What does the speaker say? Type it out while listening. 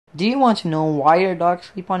Do you want to know why your dog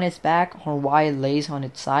sleeps on its back or why it lays on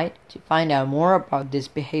its side? To find out more about this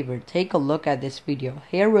behavior, take a look at this video.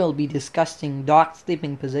 Here we'll be discussing dog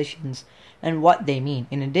sleeping positions and what they mean.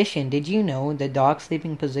 In addition, did you know the dog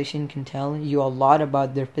sleeping position can tell you a lot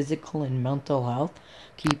about their physical and mental health?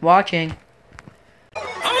 Keep watching.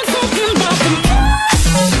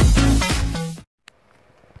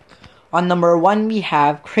 On number 1 we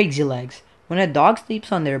have crazy legs. When a dog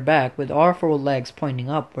sleeps on their back with all four legs pointing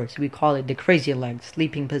upwards, we call it the crazy leg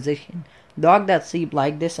sleeping position. Dogs that sleep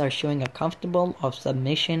like this are showing a comfortable of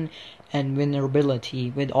submission and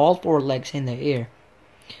vulnerability with all four legs in the air.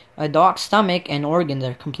 A dog's stomach and organs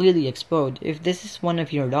are completely exposed. If this is one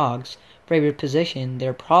of your dog's favorite position,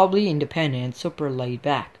 they're probably independent and super laid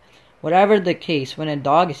back. Whatever the case, when a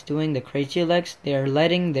dog is doing the crazy legs, they are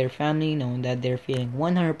letting their family know that they're feeling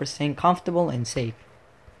 100% comfortable and safe.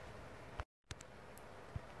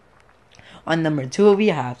 On number 2 we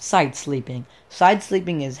have side sleeping. Side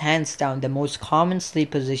sleeping is hands down the most common sleep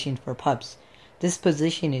position for pups. This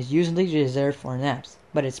position is usually reserved for naps,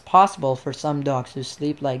 but it's possible for some dogs to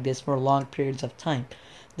sleep like this for long periods of time.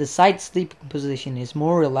 The side sleeping position is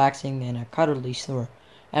more relaxing than a cuddly snore,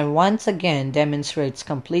 and once again demonstrates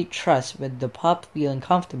complete trust with the pup feeling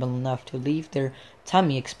comfortable enough to leave their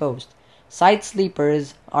tummy exposed. Side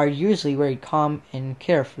sleepers are usually very calm and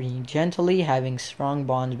carefree, gently having strong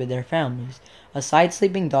bonds with their families. A side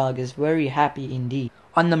sleeping dog is very happy indeed.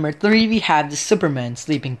 On number 3 we have the Superman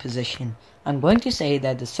sleeping position. I'm going to say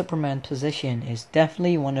that the Superman position is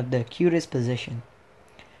definitely one of the cutest positions.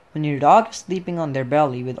 When your dog is sleeping on their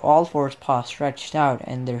belly with all four paws stretched out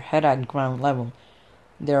and their head at ground level,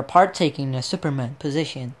 they are partaking in a Superman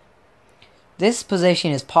position. This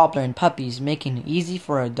position is popular in puppies, making it easy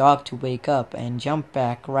for a dog to wake up and jump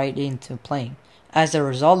back right into playing. As a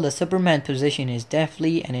result, the Superman position is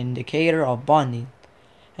definitely an indicator of bonding,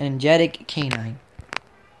 an energetic canine.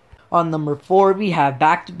 On number 4 we have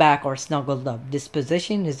back-to-back or snuggled up. This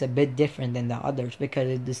position is a bit different than the others because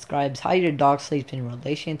it describes how your dog sleeps in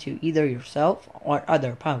relation to either yourself or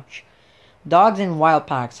other pouch. Dogs in wild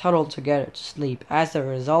packs huddle together to sleep. As a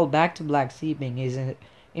result, back-to-back sleeping is an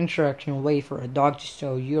interaction way for a dog to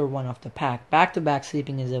show you're one of the pack. Back-to-back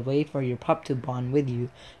sleeping is a way for your pup to bond with you,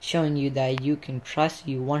 showing you that you can trust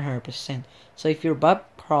you 100%. So if your pup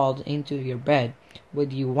crawled into your bed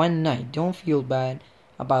with you one night, don't feel bad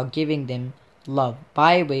about giving them love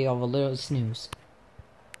by way of a little snooze.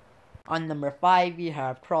 On number 5 we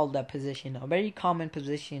have crawled up position. A very common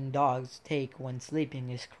position dogs take when sleeping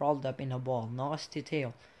is crawled up in a ball, nose to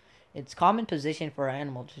tail. It's a common position for an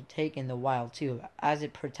animal to take in the wild too, as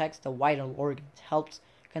it protects the vital organs, helps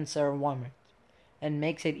conserve warmth, and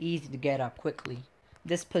makes it easy to get up quickly.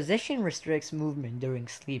 This position restricts movement during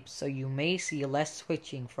sleep, so you may see less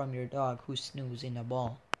switching from your dog who snoozes in a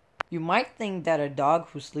ball. You might think that a dog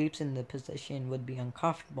who sleeps in the position would be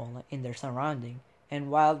uncomfortable in their surrounding, and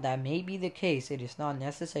while that may be the case, it is not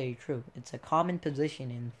necessarily true. It's a common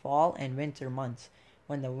position in fall and winter months,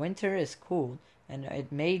 when the winter is cool, and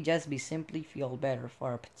it may just be simply feel better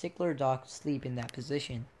for a particular dog to sleep in that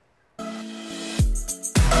position.